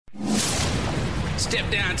Step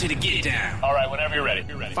down to the get down. All right, whenever you're ready.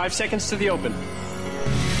 5 seconds to the open.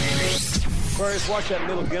 Aquarius, watch that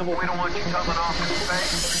little gimbal. We don't want you coming off in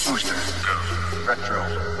space. Booster, go. Retro,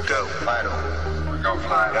 go. Vital, go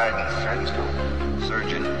fly. Guidance, go.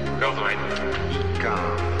 Surgeon, go flight.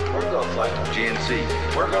 Econ, we're go flight. GNC,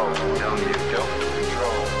 we're go. Telling you, go.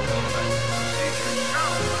 Control, procedure, go.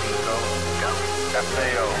 Go, go.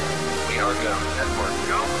 FAO, we are go. Network,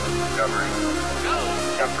 go. Covering, go.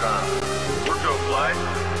 Capcom, we're go flight.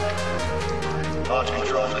 Launch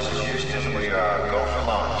control, this is Houston. We are go for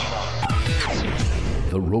launch.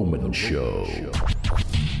 The Roman Show.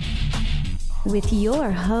 With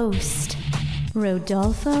your host,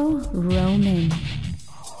 Rodolfo Roman.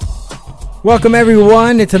 Welcome,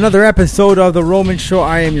 everyone. It's another episode of The Roman Show.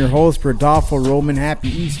 I am your host, Rodolfo Roman. Happy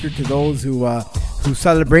Easter to those who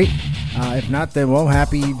celebrate. If not, then, well,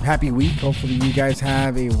 happy week. Hopefully you guys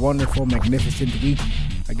have a wonderful, magnificent week.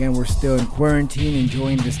 Again, we're still in quarantine,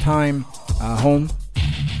 enjoying this time home.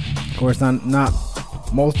 Of course, not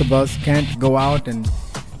most of us can't go out and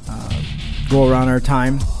go around our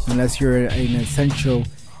time unless you're an essential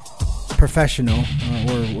professional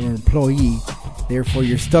or employee. Therefore,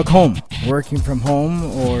 you're stuck home, working from home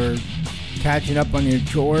or catching up on your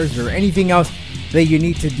chores or anything else that you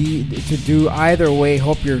need to do. Either way,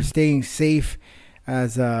 hope you're staying safe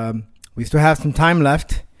as we still have some time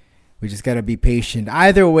left. We just got to be patient.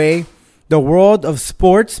 Either way, the world of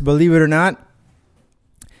sports, believe it or not,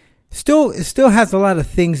 still has a lot of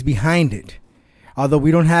things behind it. Although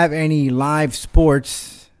we don't have any live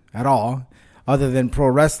sports at all, other than pro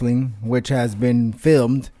wrestling, which has been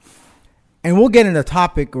filmed. And we'll get into the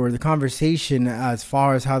topic or the conversation as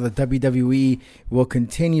far as how the WWE will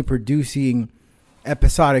continue producing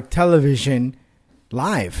episodic television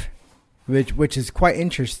live, which is quite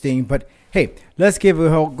interesting. But hey, let's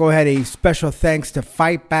go ahead a special thanks to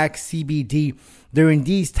Fight Back CBD. During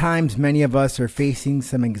these times, many of us are facing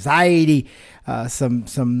some anxiety,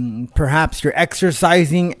 some perhaps you're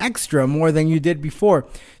exercising extra more than you did before.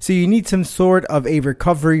 So you need some sort of a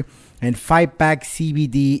recovery, and Fight Back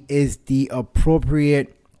CBD is the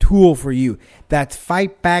appropriate tool for you. That's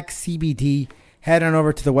Fight Back CBD. Head on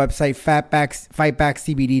over to the website,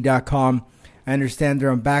 fightbackcbd.com. I understand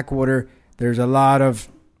they're on back order. There's a lot of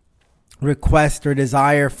request or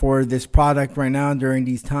desire for this product right now during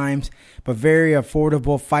these times, but very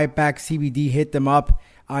affordable. Fight Back CBD. Hit them up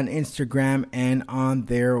on Instagram and on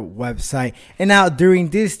their website. And now during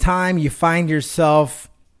this time, you find yourself,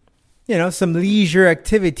 some leisure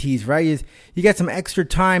activities, right? You got some extra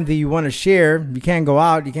time that you want to share. You can't go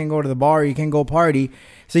out, you can't go to the bar, you can't go party,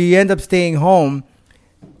 so you end up staying home.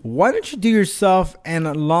 Why don't you do yourself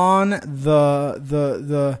and lawn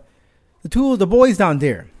the boys down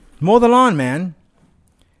there? Mow the lawn, man.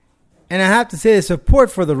 And I have to say, the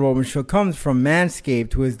support for the Roman Show comes from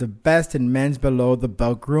Manscaped, who is the best in men's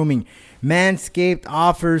below-the-belt grooming. Manscaped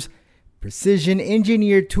offers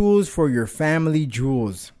precision-engineered tools for your family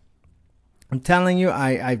jewels. I'm telling you,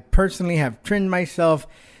 I personally have trimmed myself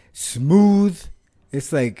smooth.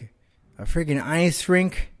 It's like a freaking ice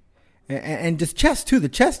rink. And just chest, too, the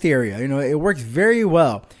chest area. It works very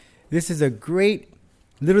well. This is a great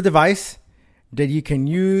little device that you can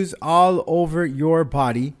use all over your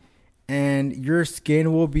body, and your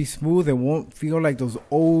skin will be smooth and won't feel like those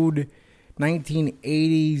old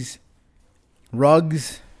 1980s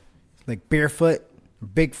rugs, like barefoot,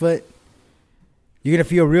 Bigfoot. You're going to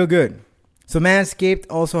feel real good. So Manscaped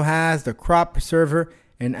also has the Crop Preserver,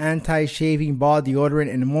 an anti-shaving ball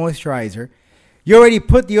deodorant and moisturizer. You already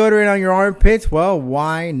put deodorant on your armpits? Well,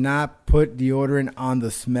 why not put deodorant on the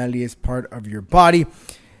smelliest part of your body?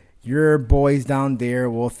 Your boys down there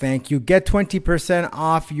will thank you. Get 20%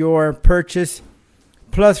 off your purchase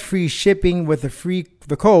plus free shipping with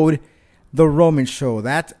the code The Roman Show.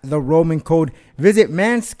 That's the Roman code. Visit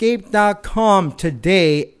manscaped.com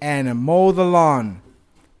today and mow the lawn.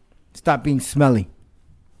 Stop being smelly.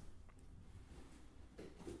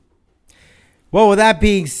 Well, with that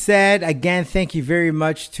being said, again, thank you very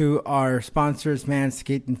much to our sponsors,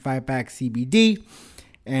 Manscaped and Fight Back CBD.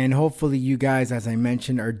 And hopefully you guys, as I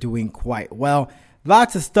mentioned, are doing quite well.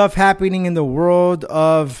 Lots of stuff happening in the world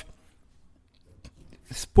of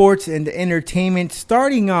sports and entertainment.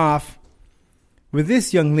 Starting off with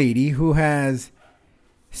this young lady who has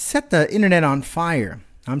set the internet on fire.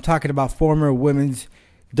 I'm talking about former women's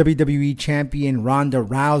WWE champion Ronda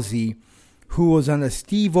Rousey, who was on the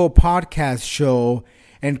Steve-O podcast show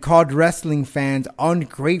and called wrestling fans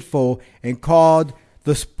ungrateful and called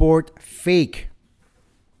the sport fake.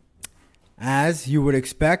 As you would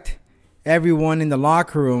expect, everyone in the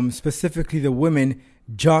locker room, specifically the women,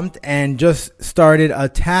 jumped and just started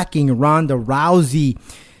attacking Ronda Rousey,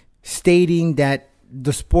 stating that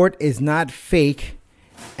the sport is not fake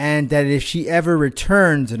and that if she ever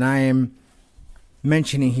returns, and I am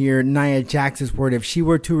mentioning here Nia Jax's word, if she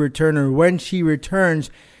were to return or when she returns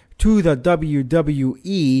to the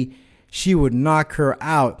WWE, she would knock her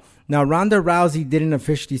out. Now, Ronda Rousey didn't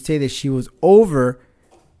officially say that she was over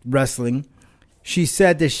wrestling. She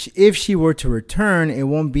said that if she were to return, it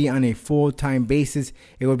won't be on a full-time basis.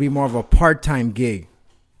 It would be more of a part-time gig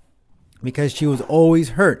because she was always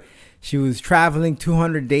hurt. She was traveling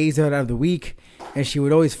 200 days out of the week, and she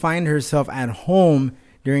would always find herself at home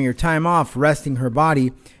during her time off, resting her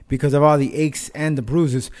body because of all the aches and the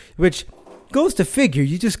bruises, which goes to figure.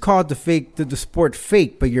 You just called the sport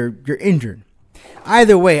fake, but you're injured.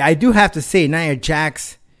 Either way, I do have to say, Nia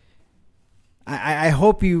Jax, I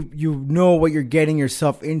hope you know what you're getting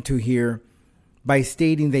yourself into here by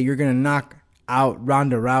stating that you're going to knock out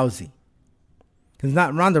Ronda Rousey. Because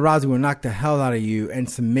Ronda Rousey will knock the hell out of you and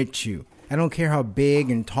submit you. I don't care how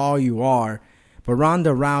big and tall you are, but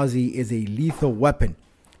Ronda Rousey is a lethal weapon.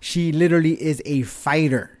 She literally is a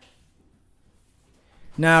fighter.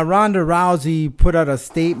 Now, Ronda Rousey put out a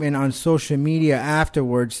statement on social media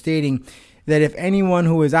afterwards stating that if anyone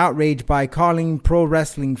who is outraged by calling pro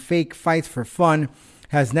wrestling fake fights for fun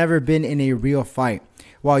has never been in a real fight.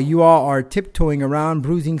 While you all are tiptoeing around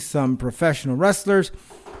bruising some professional wrestlers,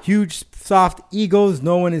 huge soft egos,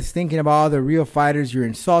 no one is thinking about all the real fighters you're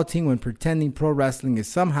insulting when pretending pro wrestling is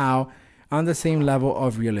somehow on the same level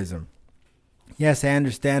of realism. Yes, I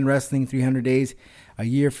understand wrestling 300 days a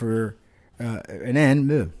year for an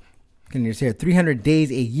end. Can you say 300 days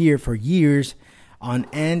a year for years on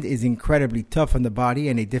end is incredibly tough on the body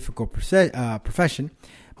and a difficult profession.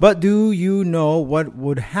 But do you know what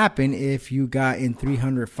would happen if you got in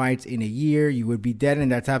 300 fights in a year? You would be dead,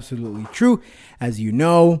 and that's absolutely true. As you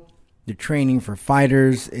know, the training for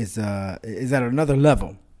fighters is at another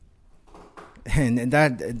level. And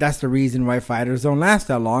that's the reason why fighters don't last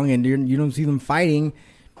that long, and you don't see them fighting.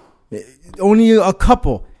 Only a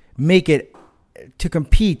couple make it to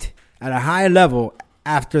compete at a high level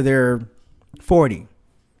after they're 40.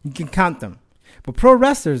 You can count them. But pro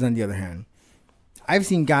wrestlers, on the other hand, I've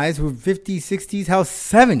seen guys who are 50s, 60s, hell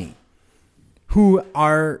 70 who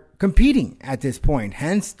are competing at this point.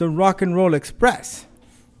 Hence the Rock and Roll Express.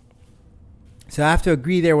 So I have to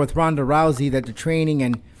agree there with Ronda Rousey that the training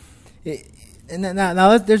and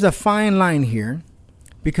now there's a fine line here,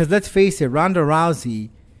 because let's face it, Ronda Rousey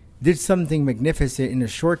did something magnificent in a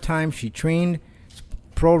short time. She trained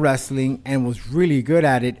pro wrestling and was really good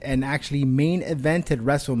at it and actually main evented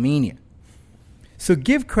WrestleMania. So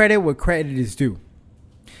give credit where credit is due.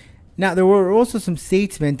 Now, there were also some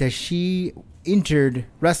statements that she injured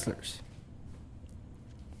wrestlers.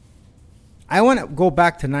 I want to go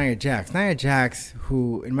back to Nia Jax. Nia Jax,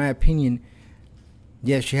 who, in my opinion,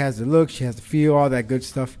 yes, she has the look, she has the feel, all that good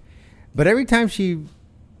stuff. But every time she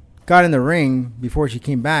got in the ring before she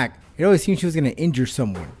came back, it always seemed she was going to injure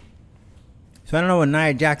someone. So I don't know what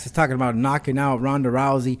Nia Jax is talking about, knocking out Ronda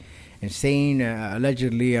Rousey and saying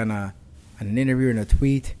allegedly on an interview and a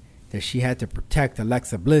tweet that she had to protect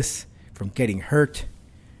Alexa Bliss from getting hurt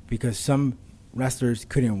because some wrestlers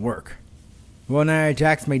couldn't work. Well, Nia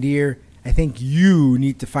Jax, my dear, I think you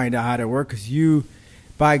need to find out how to work, because you,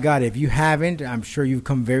 by God, if you haven't, I'm sure you've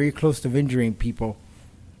come very close to injuring people.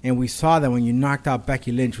 And we saw that when you knocked out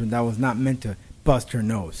Becky Lynch when that was not meant to bust her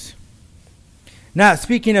nose. Now,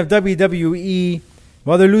 speaking of WWE,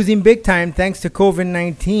 well, they're losing big time thanks to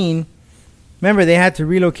COVID-19. Remember, they had to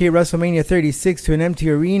relocate WrestleMania 36 to an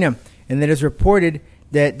empty arena, and it is reported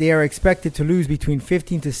that they are expected to lose between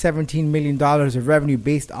 $15 to $17 million of revenue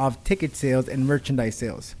based off ticket sales and merchandise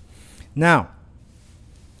sales. Now,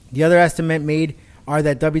 the other estimate made are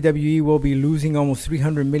that WWE will be losing almost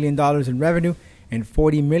 $300 million in revenue and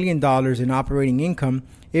 $40 million in operating income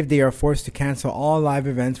if they are forced to cancel all live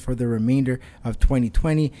events for the remainder of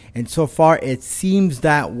 2020. And so far, it seems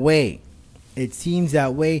that way. It seems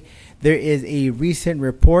that way. There is a recent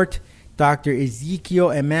report. Dr.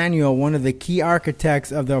 Ezekiel Emanuel, one of the key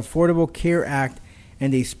architects of the Affordable Care Act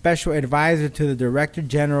and a special advisor to the Director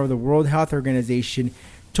General of the World Health Organization,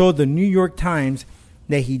 told the New York Times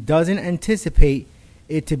that he doesn't anticipate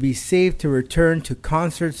it to be safe to return to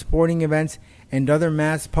concerts, sporting events, and other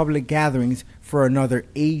mass public gatherings for another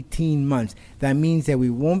 18 months. That means that we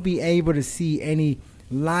won't be able to see any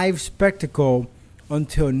live spectacle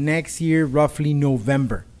until next year, roughly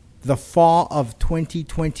November, the fall of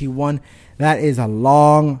 2021. That is a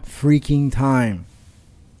long freaking time.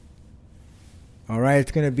 All right,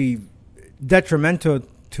 it's going to be detrimental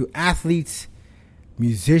to athletes,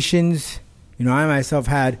 musicians, I myself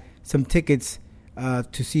had some tickets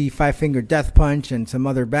to see Five Finger Death Punch and some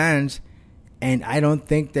other bands, and I don't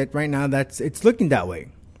think that right now it's looking that way.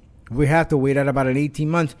 We have to wait out about 18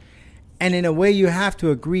 months. And in a way, you have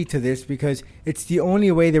to agree to this because it's the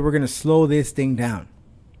only way that we're going to slow this thing down.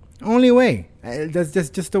 Only way. That's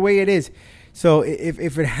just the way it is. So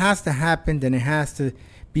if it has to happen, then it has to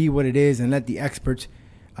be what it is, and let the experts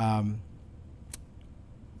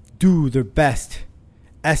do their best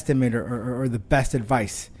estimate or the best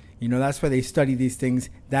advice. That's why they study these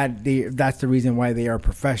things. That's the reason why they are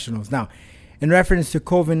professionals. Now, in reference to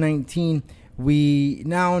COVID-19, we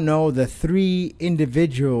now know the 3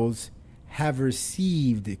 individuals have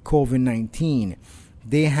received COVID-19.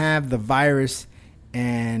 They have the virus,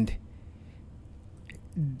 and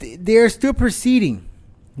they're still proceeding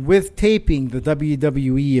with taping the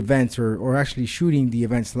WWE events or actually shooting the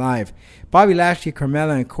events live. Bobby Lashley,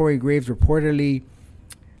 Carmella, and Corey Graves reportedly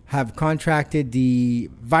have contracted the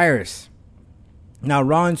virus. Now,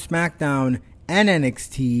 Raw and SmackDown and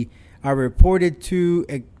NXT are reported to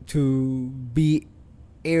be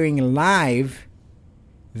airing live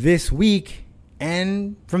this week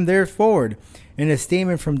and from there forward. In a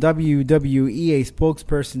statement from WWE, a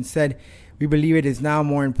spokesperson said, "We believe it is now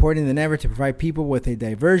more important than ever to provide people with a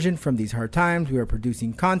diversion from these hard times. We are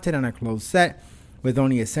producing content on a closed set with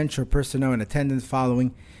only essential personnel in attendance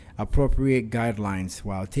following appropriate guidelines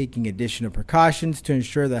while taking additional precautions to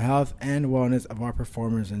ensure the health and wellness of our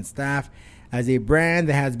performers and staff. As a brand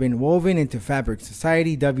that has been woven into fabric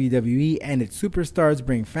society, WWE and its superstars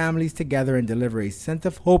bring families together and deliver a sense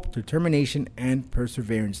of hope, determination, and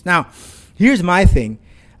perseverance." Now, here's my thing.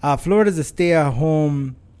 Florida's a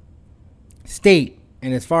stay-at-home state,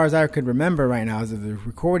 and as far as I could remember right now, as of the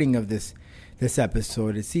recording of this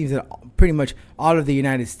episode, it seems that pretty much all of the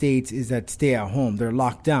United States is at stay-at-home. They're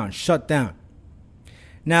locked down, shut down.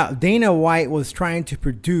 Now, Dana White was trying to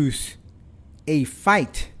produce a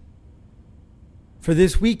fight for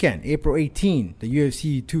this weekend, April 18, the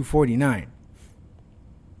UFC 249.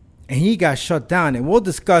 And he got shut down. And we'll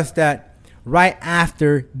discuss that right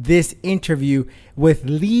after this interview with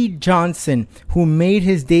Lee Johnson, who made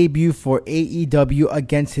his debut for AEW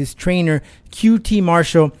against his trainer, QT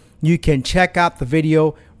Marshall. You can check out the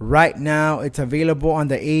video right now. It's available on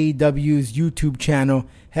the AEW's YouTube channel.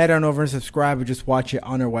 Head on over and subscribe or just watch it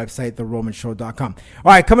on our website, theromanshow.com.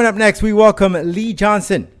 All right, coming up next, we welcome Lee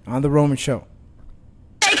Johnson on The Roman Show.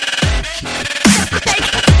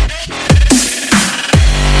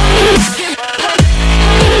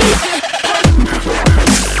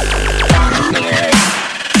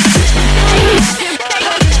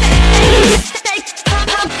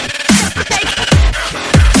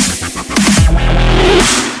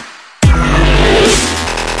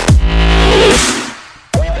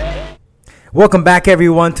 Welcome back,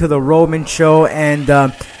 everyone, to the Roman Show. And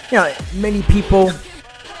many people,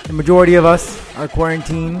 the majority of us, are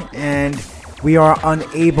quarantined, and we are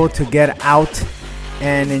unable to get out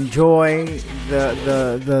and enjoy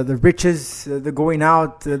the riches, the going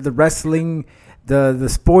out, the wrestling, the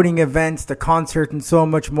sporting events, the concert, and so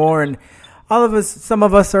much more. And all of us, some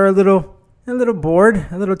of us are a little bored,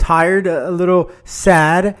 a little tired, a little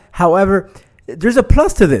sad. However, there's a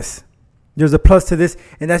plus to this. There's a plus to this,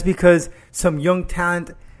 and that's because some young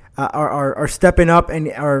talent are stepping up and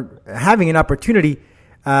are having an opportunity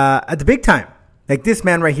at the big time. Like this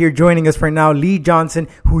man right here joining us right now, Lee Johnson,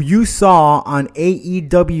 who you saw on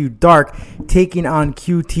AEW Dark taking on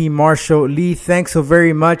QT Marshall. Lee, thanks so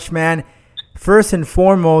very much, man. First and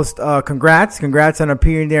foremost, congrats on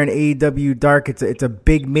appearing there in AEW Dark. It's a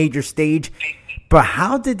big major stage. But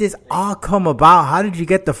how did this all come about? How did you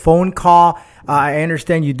get the phone call? I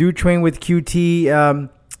understand you do train with QT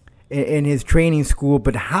in his training school,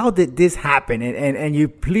 but how did this happen? And you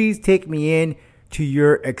please take me in to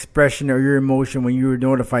your expression or your emotion when you were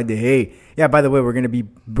notified that, hey, yeah, by the way, we're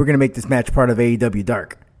gonna make this match part of AEW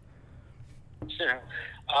Dark. Sure.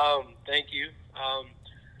 Thank you.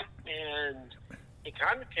 And it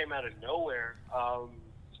kind of came out of nowhere.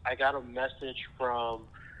 I got a message from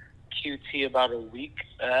QT about a week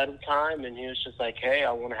at a time, and he was just like, hey,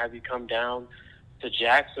 I want to have you come down to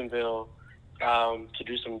Jacksonville to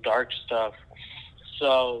do some dark stuff.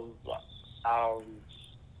 So,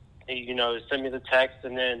 he sent me the text,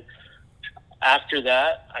 and then after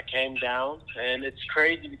that, I came down, and it's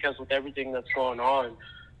crazy because with everything that's going on,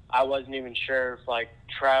 I wasn't even sure if, like,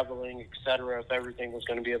 traveling, et cetera, if everything was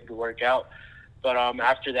going to be able to work out. But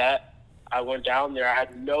after that, I went down there. I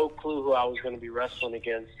had no clue who I was going to be wrestling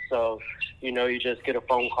against. So, you just get a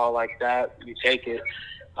phone call like that, you take it.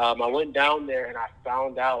 I went down there, and I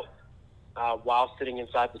found out while sitting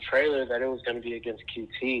inside the trailer that it was going to be against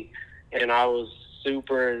QT. and I was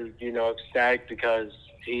super, ecstatic because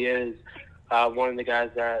he is one of the guys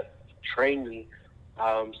that trained me.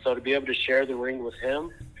 So to be able to share the ring with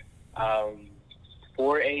him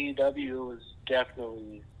for AEW was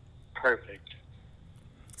definitely perfect.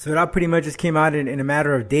 So it all pretty much just came out in a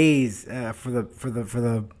matter of days, for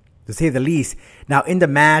the to say the least. Now in the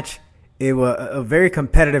match, it was a very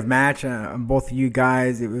competitive match on both of you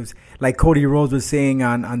guys. It was like Cody Rhodes was saying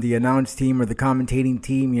on the announce team or the commentating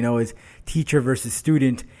team, is teacher versus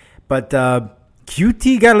student. But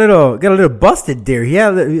QT got a little busted there. He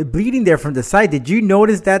had bleeding there from the side. Did you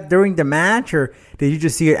notice that during the match, or did you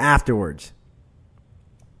just see it afterwards?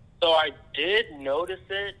 So I did notice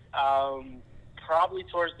it. Probably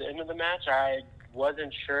towards the end of the match. I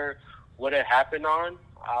wasn't sure what had happened on.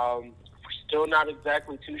 We're still not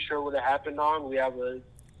exactly too sure what had happened on. We have a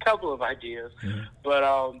couple of ideas. Mm-hmm. But,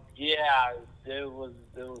 it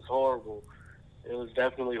was horrible. It was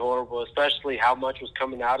definitely horrible, especially how much was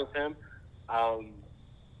coming out of him.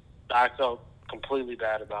 I felt completely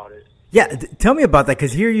bad about it. Yeah, tell me about that,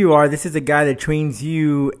 because here you are. This is a guy that trains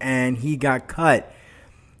you, and he got cut.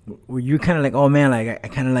 Were you kind of like, oh man, like I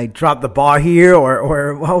kind of like dropped the ball here,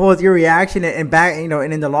 or what was your reaction? And back, and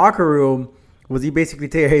in the locker room, was he basically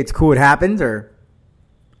tell you, hey, it's cool, it happens, or?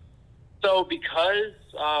 So because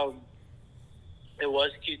it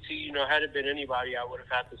was QT, had it been anybody, I would have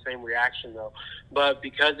had the same reaction though. But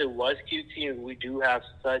because it was QT, and we do have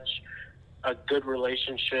such a good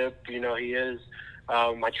relationship, he is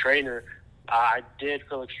my trainer. I did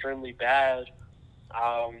feel extremely bad.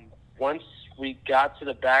 Once we got to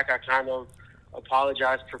the back, I kind of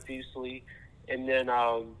apologized profusely, and then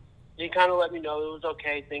he kind of let me know it was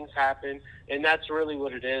okay. Things happen, and that's really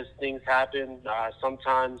what it is. Things happen.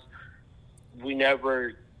 Sometimes we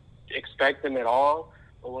never expect them at all,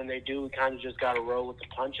 but when they do, we kind of just got to roll with the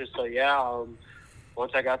punches. So,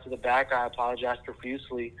 once I got to the back, I apologized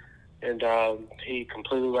profusely, and he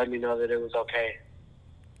completely let me know that it was okay.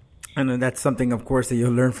 And that's something, of course, that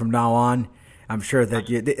you'll learn from now on. I'm sure that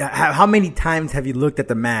you. How many times have you looked at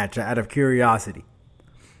the match out of curiosity?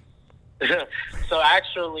 So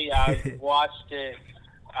actually, I've watched it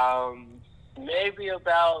maybe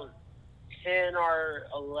about 10 or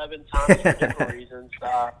 11 times for different reasons.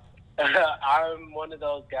 I'm one of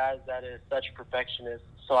those guys that is such a perfectionist.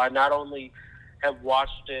 So I not only have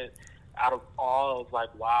watched it out of awe of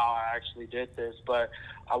like, wow, I actually did this, but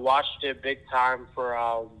I watched it big time for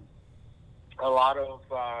a lot of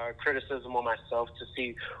criticism on myself to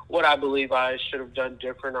see what I believe I should have done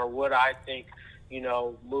different, or what I think,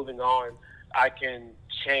 moving on, I can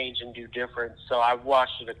change and do different. So I've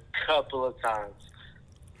watched it a couple of times.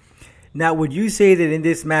 Now, would you say that in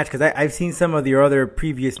this match, because I've seen some of your other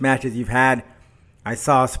previous matches you've had, I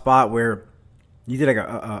saw a spot where you did like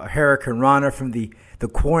a Hurricane Rana from the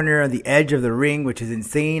corner on the edge of the ring, which is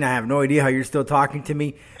insane. I have no idea how you're still talking to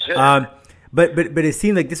me. But it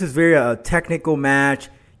seemed like this was very a technical match.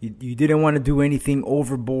 You didn't want to do anything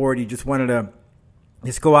overboard. You just wanted to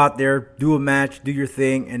just go out there, do a match, do your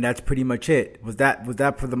thing, and that's pretty much it. Was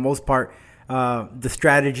that for the most part the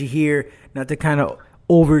strategy here? Not to kind of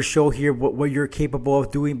overshow here what you're capable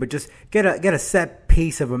of doing, but just get a set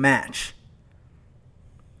pace of a match.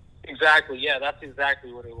 Exactly. Yeah, that's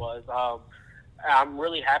exactly what it was. I'm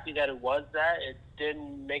really happy that it was that. It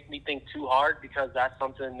didn't make me think too hard, because that's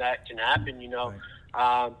something that can happen,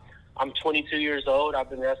 Right. I'm 22 years old. I've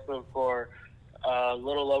been wrestling for a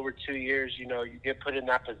little over 2 years. You get put in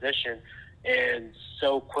that position, and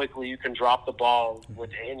so quickly you can drop the ball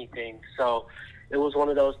with anything. So it was one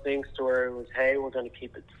of those things to where it was, hey, we're going to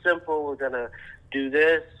keep it simple. We're going to do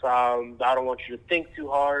this. I don't want you to think too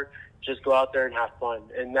hard. Just go out there and have fun.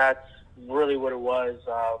 And that's really what it was.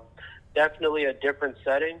 Definitely a different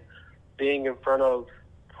setting, being in front of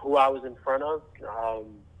who I was in front of.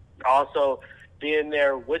 Also, being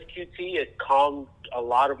there with QT, it calmed a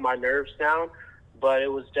lot of my nerves down, but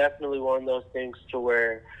it was definitely one of those things to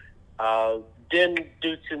where didn't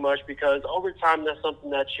do too much, because over time, that's something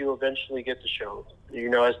that you eventually get to show.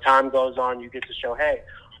 As time goes on, you get to show, hey,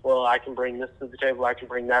 well, I can bring this to the table, I can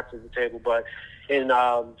bring that to the table. But in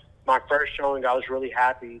my first showing, I was really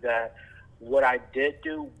happy that what I did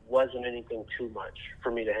do wasn't anything too much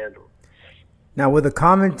for me to handle. Now, with the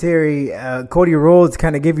commentary, Cody Rhodes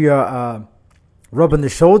kind of give you a rub on the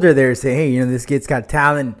shoulder there, say, hey, this kid's got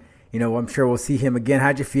talent. I'm sure we'll see him again.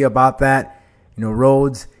 How'd you feel about that?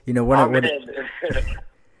 Rhodes, what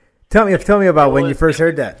tell me about when you first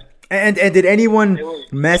heard that. And did anyone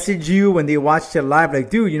message you when they watched it live, like,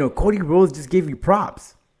 dude, Cody Rhodes just gave you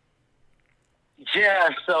props? Yeah,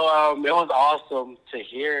 so it was awesome to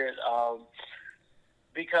hear it,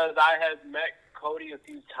 because I had met Cody a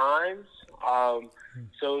few times,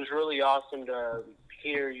 so it was really awesome to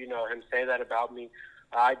hear, him say that about me.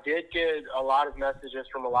 I did get a lot of messages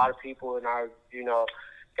from a lot of people, and I,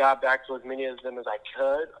 got back to as many of them as I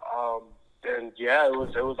could. And yeah, it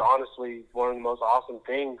was honestly one of the most awesome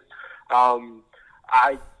things.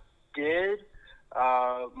 I did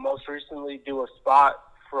most recently do a spot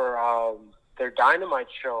for their Dynamite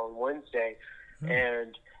show on Wednesday,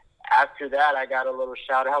 and after that, I got a little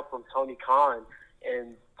shout out from Tony Khan,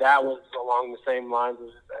 and that was along the same lines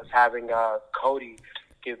as having Cody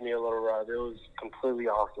give me a little rub. It was completely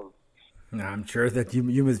awesome. I'm sure that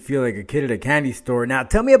you must feel like a kid at a candy store. Now,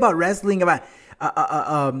 tell me about wrestling about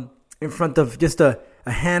in front of just a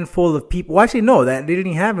handful of people. Well, actually, no, that they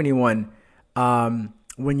didn't have anyone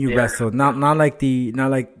when you wrestled. Not like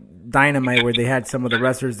Dynamite where they had some of the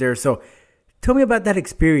wrestlers there. So, tell me about that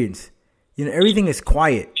experience. Everything is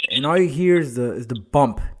quiet, and all you hear is the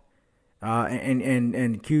bump,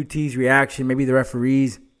 and QT's reaction, maybe the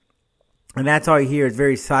referees, and that's all you hear. It's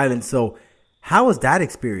very silent. So, how was that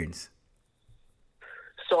experience?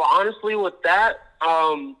 So honestly, with that,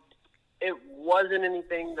 it wasn't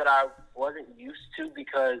anything that I wasn't used to,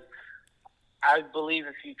 because I believe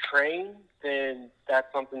if you train, then that's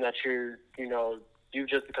something that you've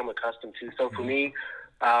just become accustomed to. So for me,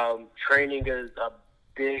 training is a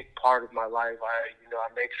big part of my life.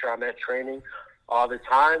 I make sure I'm at training all the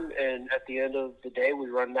time, and at the end of the day, we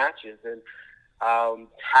run matches. And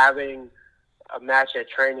having a match at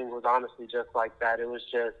training was honestly just like that. It was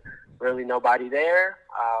just really nobody there,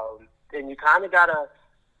 and you kind of gotta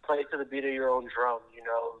play to the beat of your own drum.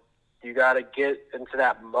 You gotta get into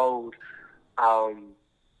that mode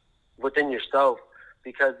within yourself,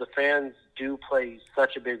 because the fans do play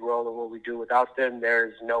such a big role in what we do. Without them,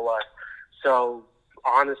 there's no us. So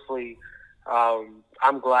honestly,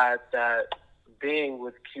 I'm glad that being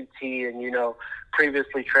with QT and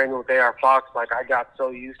previously training with AR Fox, like I got so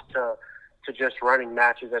used to just running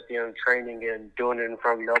matches at the end of training and doing it in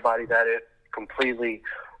front of nobody that it completely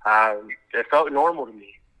it felt normal to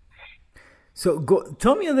me. So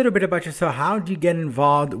tell me a little bit about yourself. How did you get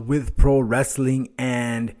involved with pro wrestling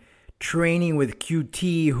and training with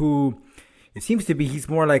QT, who it seems to be he's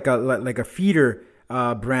more like a feeder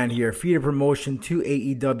brand here, feeder promotion to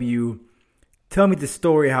AEW. Tell me the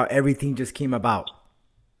story, how everything just came about.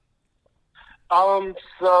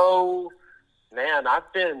 So man,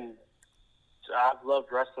 I've loved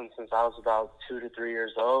wrestling since I was about 2 to 3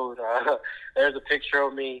 years old. There's a picture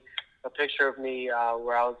of me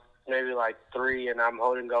where I was maybe like 3, and I'm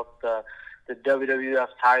holding up the WWF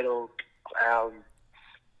title.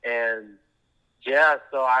 And yeah,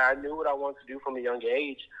 so I knew what I wanted to do from a young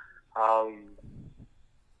age.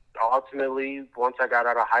 Ultimately, once I got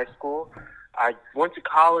out of high school, I went to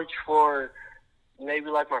college for maybe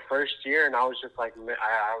like my first year, and I was just like, I'm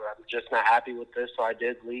just not happy with this, so I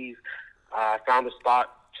did leave. I found a spot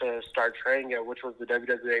to start training at, which was the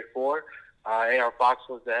WWA 4. AR Fox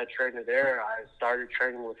was the head trainer there. I started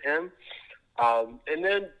training with him. And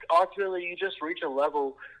then ultimately you just reach a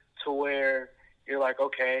level to where you're like,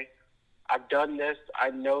 okay, I've done this.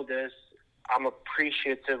 I know this. I'm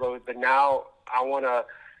appreciative of it. But now I want to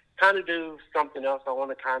kind of do something else. I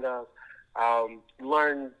want to kind of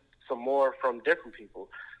learn some more from different people.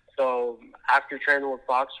 So after training with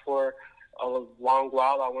Fox for a long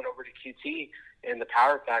while, I went over to QT in the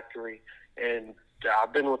Power Factory, and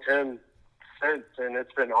I've been with him since, and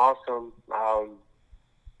it's been awesome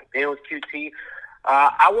being with QT.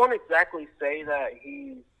 I won't exactly say that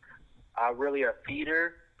he's really a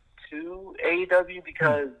feeder to AEW,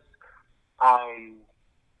 because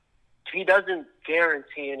he doesn't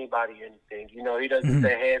guarantee anybody anything. He doesn't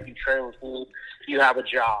say, hey, if you train with me, you have a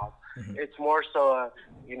job. It's more so,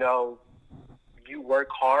 you work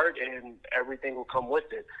hard and everything will come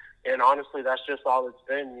with it. And honestly, that's just all it's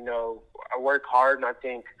been. I work hard, and I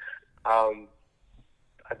think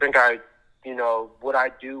what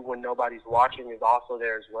I do when nobody's watching is also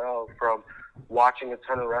there as well. From watching a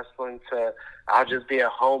ton of wrestling to I'll just be at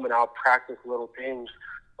home and I'll practice little things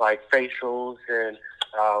like facials and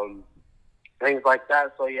things like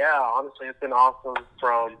that. So yeah, honestly, it's been awesome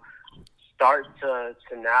from start to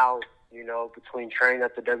now, between training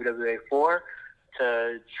at the WWA 4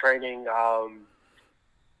 to training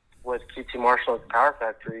with QT Marshall at the Power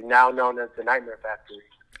Factory, now known as the Nightmare Factory.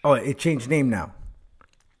 Oh, it changed name now.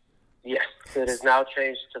 Yes, it is now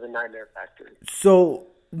changed to the Nightmare Factory. So,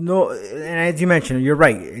 no, and as you mentioned, you're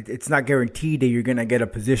right. It's not guaranteed that you're going to get a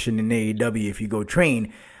position in AEW if you go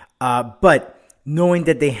train. But knowing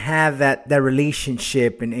that they have that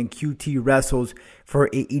relationship and QT wrestles for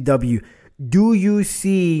AEW, do you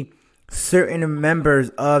see certain members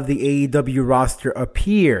of the AEW roster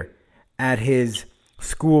appear at his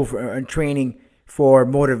school for training for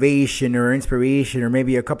motivation or inspiration or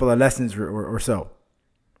maybe a couple of lessons or so?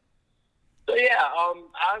 So yeah,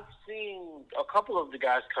 I've seen a couple of the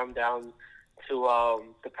guys come down to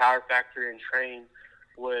the Power Factory and train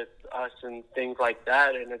with us and things like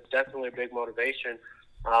that, and it's definitely a big motivation.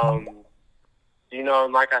 You know,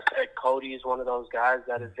 and like I said, Cody is one of those guys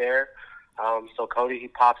that is there. So Cody, he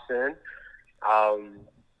pops in.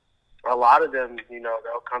 A lot of them, you know,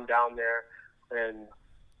 they'll come down there and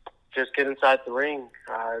just get inside the ring.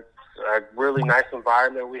 It's a really nice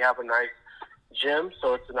environment. We have a nice gym,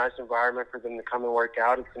 so it's a nice environment for them to come and work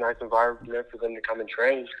out. It's a nice environment for them to come and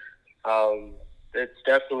train. It's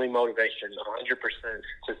definitely motivation, 100%,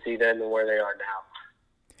 to see them and where they are now.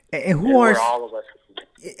 And who are all of us?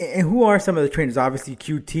 And who are some of the trainers? Obviously,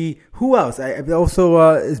 QT. Who else?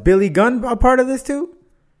 Also, is Billy Gunn a part of this too?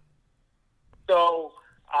 So,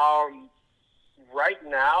 right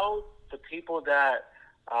now, the people that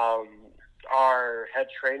are head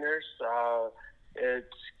trainers,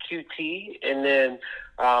 it's QT, and then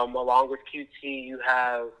along with QT, you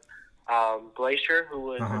have Glacier, who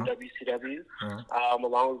was in WCW.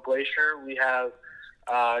 Along with Glacier, we have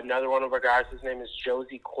another one of our guys. His name is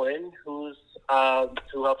Josie Quinn, who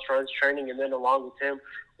helps runs training, and then along with him,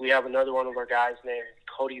 we have another one of our guys named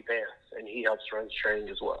Cody Vance, and he helps runs training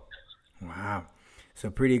as well. Wow,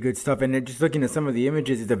 so pretty good stuff. And just looking at some of the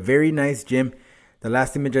images, it's a very nice gym. The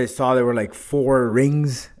last image I saw, there were like 4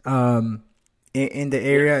 rings in the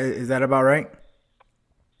area. Is that about right?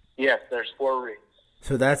 Yes, there's 4 rings.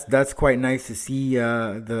 So that's quite nice to see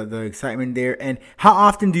the excitement there. And how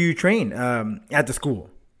often do you train at the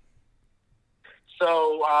school?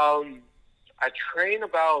 So I train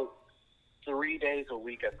about 3 days a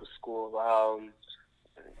week at the school.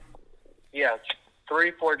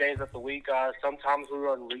 3-4 days at the week. Sometimes we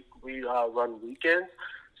run weekends,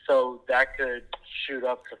 so that could shoot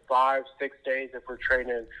up to 5-6 days if we're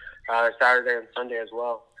training Saturday and Sunday as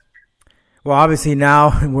well. Well, obviously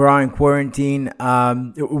now we're on quarantine.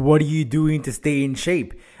 What are you doing to stay in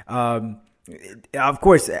shape? Of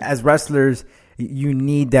course, as wrestlers, you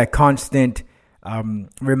need that constant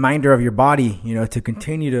reminder of your body, you know, to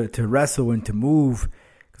continue to wrestle and to move.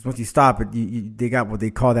 Because once you stop, they got what they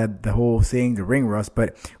call the whole saying, the ring rust.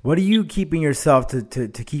 But what are you keeping yourself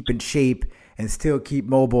to keep in shape and still keep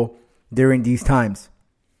mobile during these times?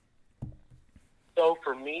 So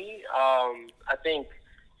for me, I think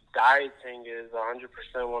dieting is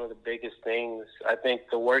 100% one of the biggest things. I think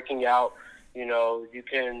the working out, you know, you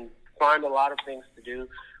can find a lot of things to do,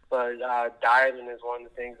 but dieting is one of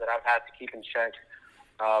the things that I've had to keep in check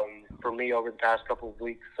for me over the past couple of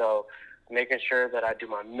weeks. So making sure that I do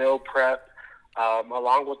my meal prep.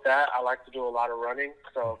 Along with that, I like to do a lot of running.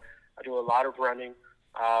 So I do a lot of running.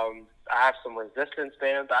 I have some resistance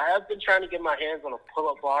bands. I have been trying to get my hands on a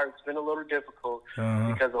pull-up bar. It's been a little difficult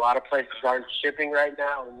because a lot of places aren't shipping right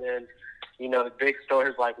now. And then, you know, the big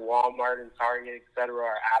stores like Walmart and Target, et cetera,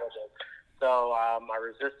 are out of them. So my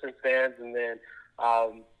resistance bands, and then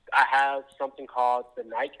I have something called the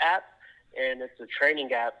Nike app, and it's a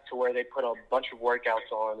training app to where they put a bunch of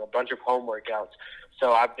workouts on, a bunch of home workouts.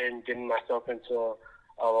 So I've been getting myself into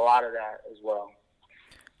a lot of that as well.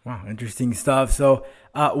 Wow, interesting stuff. So,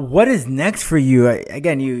 what is next for you?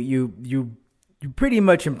 Again, you pretty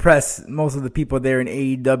much impress most of the people there in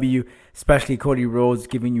AEW, especially Cody Rhodes,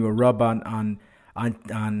 giving you a rub on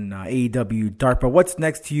AEW Dark. But what's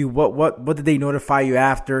next to you? What did they notify you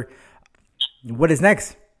after? What is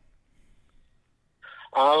next?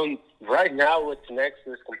 Right now, what's next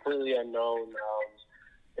is completely unknown.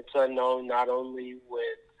 It's unknown not only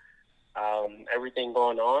with everything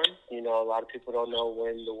going on. You know, a lot of people don't know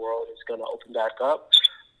when the world is going to open back up.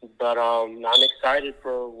 But I'm excited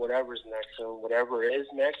for whatever's next. And whatever is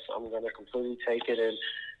next, I'm going to completely take it and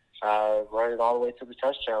run it all the way to the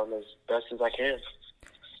touchdown as best as I can.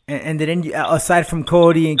 And then, aside from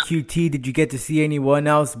Cody and QT, did you get to see anyone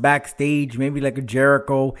else backstage, maybe like a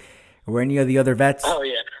Jericho or any of the other vets? Oh,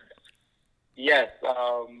 yeah. Yes.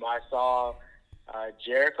 I saw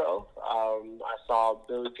Jericho. I saw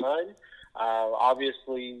Billy Gunn.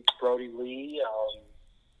 Obviously, Brody Lee.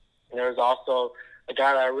 There was also a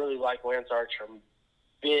guy that I really like, Lance Archer. I'm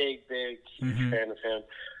big, huge fan of him.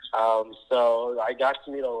 So I got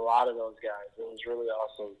to meet a lot of those guys. It was really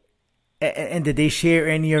awesome. And did they share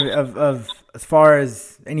any of as far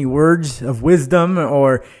as any words of wisdom,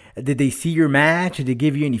 or did they see your match? Did they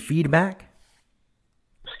give you any feedback?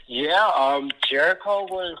 Yeah, Jericho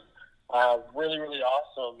was really, really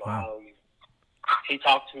awesome. Wow. He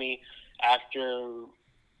talked to me after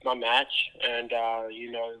my match, and,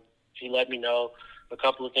 you know, he let me know a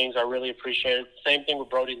couple of things I really appreciated. Same thing with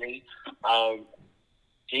Brody Lee.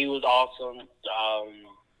 He was awesome.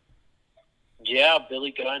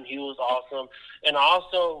 Billy Gunn, he was awesome. And I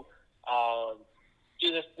also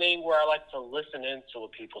do this thing where I like to listen into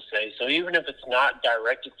what people say. So even if it's not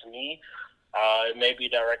directed to me, it may be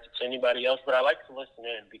directed to anybody else, but I like to listen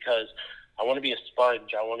in because I want to be a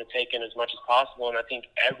sponge. I want to take in as much as possible, and I think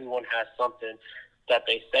everyone has something that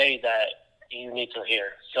they say that you need to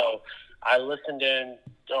hear. So I listened in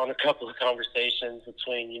on a couple of conversations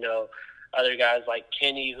between, other guys like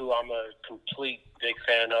Kenny, who I'm a complete big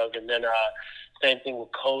fan of, and then same thing with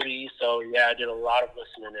Cody. So, yeah, I did a lot of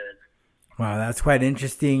listening in. Wow, that's quite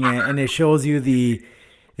interesting, and it shows you the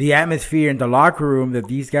atmosphere in the locker room that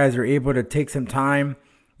these guys are able to take some time,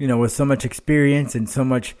 with so much experience and so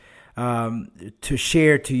much to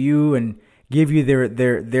share to you and give you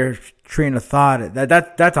their train of thought.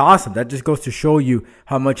 That's awesome. That just goes to show you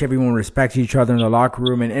how much everyone respects each other in the locker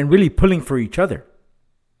room and really pulling for each other.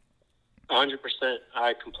 100%.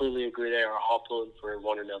 I completely agree. They are all pulling for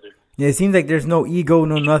one another. Yeah, it seems like there's no ego,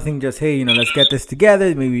 no nothing. Just, hey, let's get this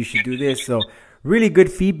together. Maybe we should do this. So really good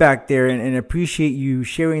feedback there, and appreciate you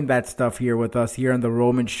sharing that stuff here with us here on the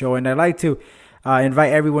Roman Show. And I'd like to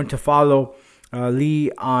invite everyone to follow Lee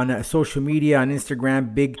on social media, on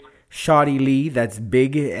Instagram, Big Shotty Lee. That's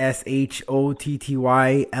Big SHOTTYLEE.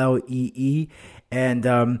 And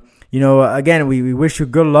again, we wish you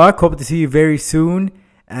good luck. Hope to see you very soon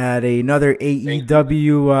at another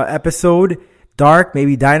AEW episode. Dark,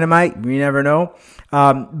 maybe Dynamite. We never know.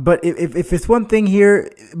 But if it's one thing here,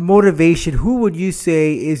 motivation, who would you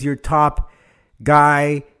say is your top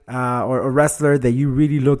guy or wrestler that you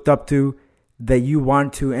really looked up to, that you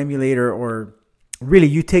want to emulate, or really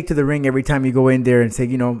you take to the ring every time you go in there and say,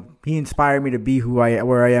 he inspired me to be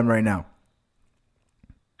where I am right now?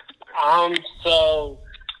 So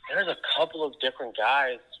there's a couple of different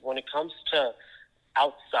guys. When it comes to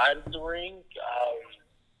outside of the ring,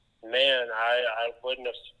 I wouldn't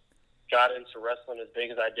have got into wrestling as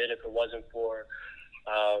big as I did if it wasn't for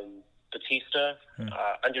Batista,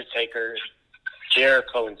 Undertaker,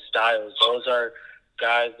 Jericho, and Styles. Those are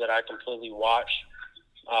guys that I completely watched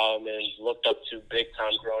and looked up to big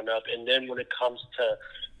time growing up. And then when it comes to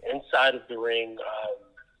inside of the ring,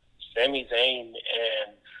 Sami Zayn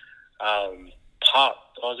and Pop,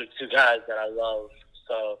 those are two guys that I love.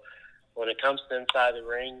 So when it comes to inside the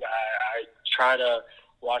ring, I try to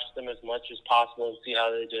watch them as much as possible and see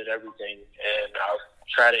how they did everything. And I'll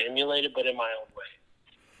try to emulate it, but in my own way.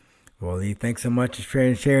 Well, Lee, thanks so much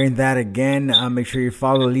for sharing that again. Make sure you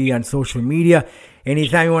follow Lee on social media.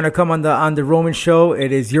 Anytime you want to come on the Roman Show,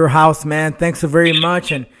 it is your house, man. Thanks so very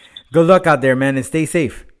much, and good luck out there, man, and stay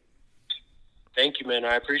safe. Thank you, man.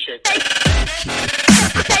 I appreciate that.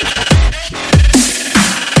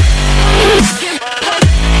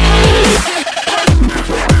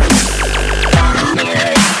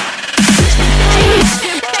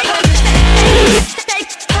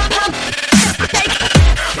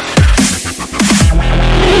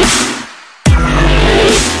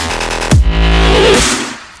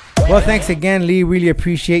 Well, thanks again, Lee. Really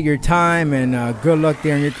appreciate your time, and good luck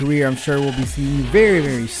there in your career. I'm sure we'll be seeing you very,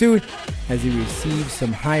 very soon as you receive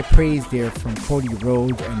some high praise there from Cody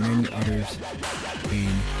Rhodes and many others in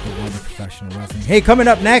the world of professional wrestling. Hey, coming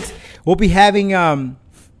up next, we'll be having a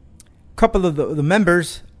couple of the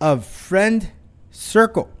members of Friend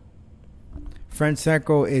Circle. Friend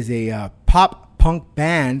Circle is a pop punk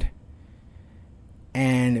band,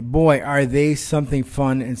 and boy, are they something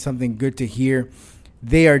fun and something good to hear.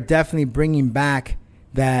 They are definitely bringing back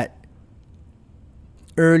that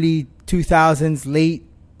early 2000s, mid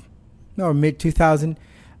 2000s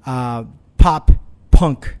pop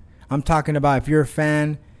punk. I'm talking about if you're a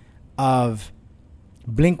fan of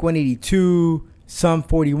Blink 182, Sum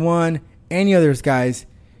 41, any others guys,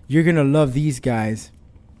 you're going to love these guys.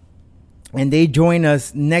 And they join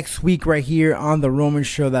us next week right here on the Roman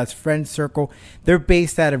Show. That's Friend Circle. They're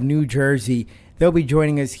based out of New Jersey. They'll be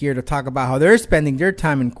joining us here to talk about how they're spending their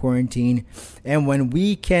time in quarantine and when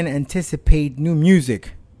we can anticipate new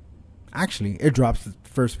music. Actually, it drops the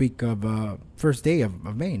first day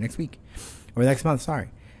of May, next week. Or next month, sorry.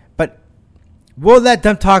 But we'll let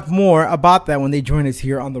them talk more about that when they join us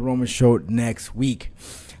here on the Roman Show next week.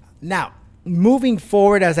 Now, moving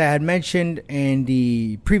forward, as I had mentioned in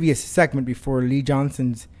the previous segment before Lee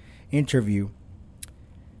Johnson's interview,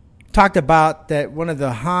 talked about that one of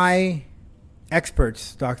the high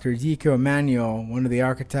experts, Dr. Ezekiel Emanuel, one of the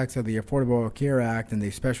architects of the Affordable Care Act and the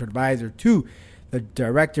special advisor to the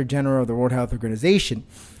Director General of the World Health Organization,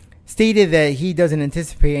 stated that he doesn't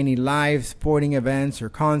anticipate any live sporting events or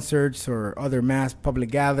concerts or other mass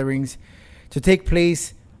public gatherings to take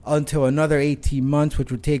place until another 18 months,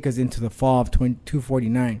 which would take us into the fall of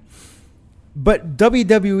 249. But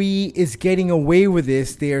WWE is getting away with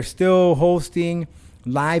this. They are still hosting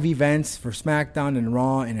live events for SmackDown and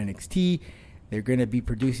Raw and NXT. They're going to be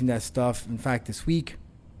producing that stuff, in fact, this week.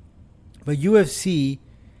 But UFC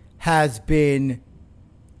has been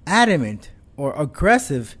adamant or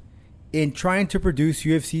aggressive in trying to produce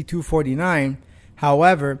UFC 249.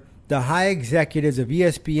 However, the high executives of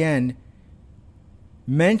ESPN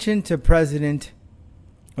mentioned to President,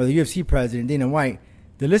 or the UFC President, Dana White,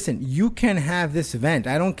 that listen, you can have this event.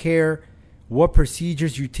 I don't care what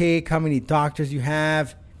procedures you take, how many doctors you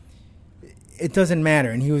have. It doesn't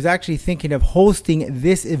matter. And he was actually thinking of hosting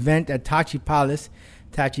this event at Tachi Palace.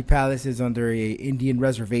 Tachi Palace is under a Indian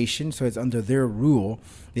reservation, so it's under their rule.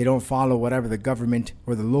 They don't follow whatever the government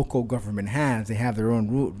or the local government has. They have their own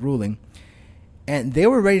ruling. And they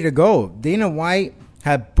were ready to go. Dana White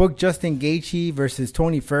had booked Justin Gaethje versus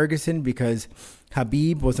Tony Ferguson because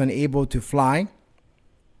Khabib was unable to fly.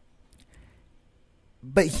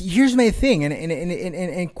 But here's my thing,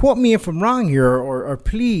 and quote me if I'm wrong here, or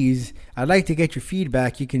please, I'd like to get your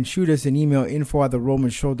feedback. You can shoot us an email,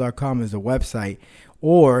 info@theromanshow.com is the website,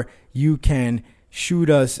 or you can shoot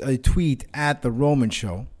us a tweet at The Roman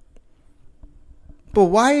Show. But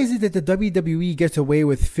why is it that the WWE gets away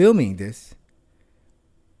with filming this?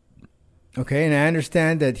 Okay, and I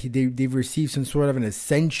understand that they've received some sort of an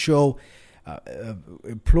essential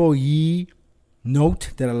employee note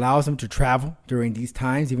that allows them to travel during these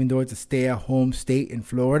times, even though it's a stay-at-home state in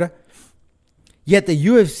Florida. Yet the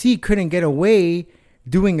UFC couldn't get away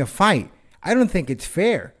doing a fight. I don't think it's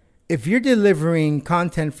fair. If you're delivering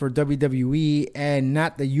content for WWE and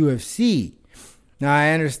not the UFC, now I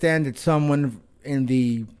understand that someone in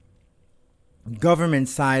the government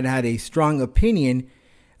side had a strong opinion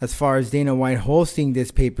as far as Dana White hosting this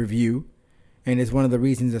pay-per-view, and is one of the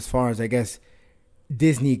reasons as far as, I guess,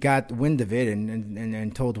 Disney got wind of it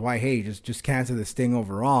and told White, hey, just cancel this thing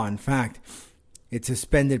overall. In fact, it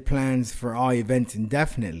suspended plans for all events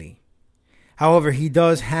indefinitely. However, he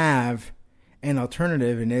does have an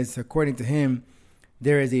alternative, and is, according to him,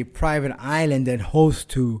 there is a private island that hosts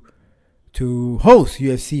to host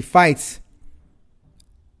UFC fights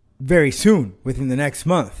very soon, within the next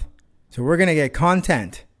month. So we're going to get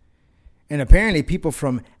content. And apparently people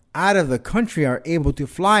from out of the country are able to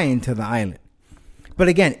fly into the island. But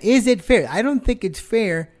again, is it fair? I don't think it's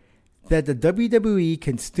fair that the WWE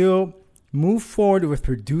can still move forward with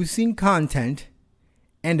producing content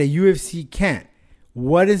and the UFC can't.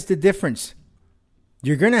 What is the difference?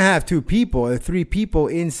 You're going to have 2 people or 3 people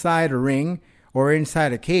inside a ring or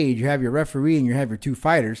inside a cage. You have your referee and you have your 2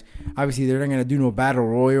 fighters. Obviously, they're not going to do no battle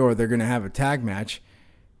royal or they're going to have a tag match.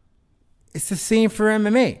 It's the same for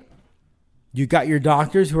MMA. You got your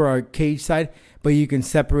doctors who are cage side, but you can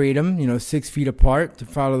separate them, 6 feet apart to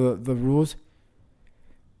follow the rules.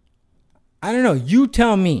 I don't know. You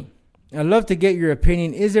tell me. I'd love to get your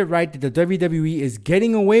opinion. Is it right that the WWE is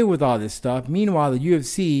getting away with all this stuff? Meanwhile, the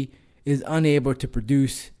UFC is unable to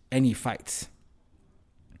produce any fights.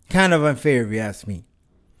 Kind of unfair if you ask me.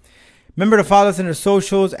 Remember to follow us on our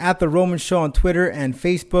socials at The Roman Show on Twitter and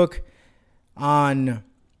Facebook,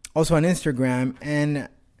 also on Instagram, and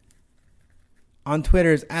on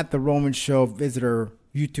Twitter is at The Roman Show. Visit our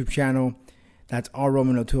YouTube channel. That's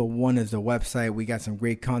RRoman0201 is the website. We got some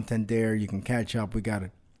great content there. You can catch up. We got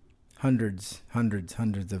hundreds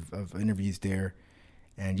of interviews there.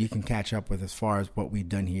 And you can catch up with as far as what we've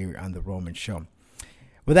done here on The Roman Show.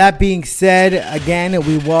 With that being said, again,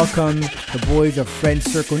 we welcome the boys of Friend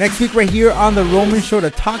Circle next week right here on The Roman Show to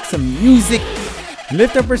talk some music.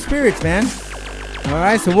 Lift up our spirits, man. All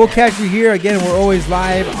right, so we'll catch you here. Again, we're always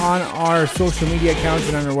live on our social media accounts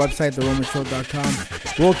and on our website,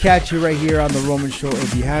 theromanshow.com. We'll catch you right here on The Roman Show.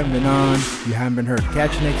 If you haven't been on, you haven't been heard.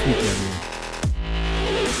 Catch you next week, everyone.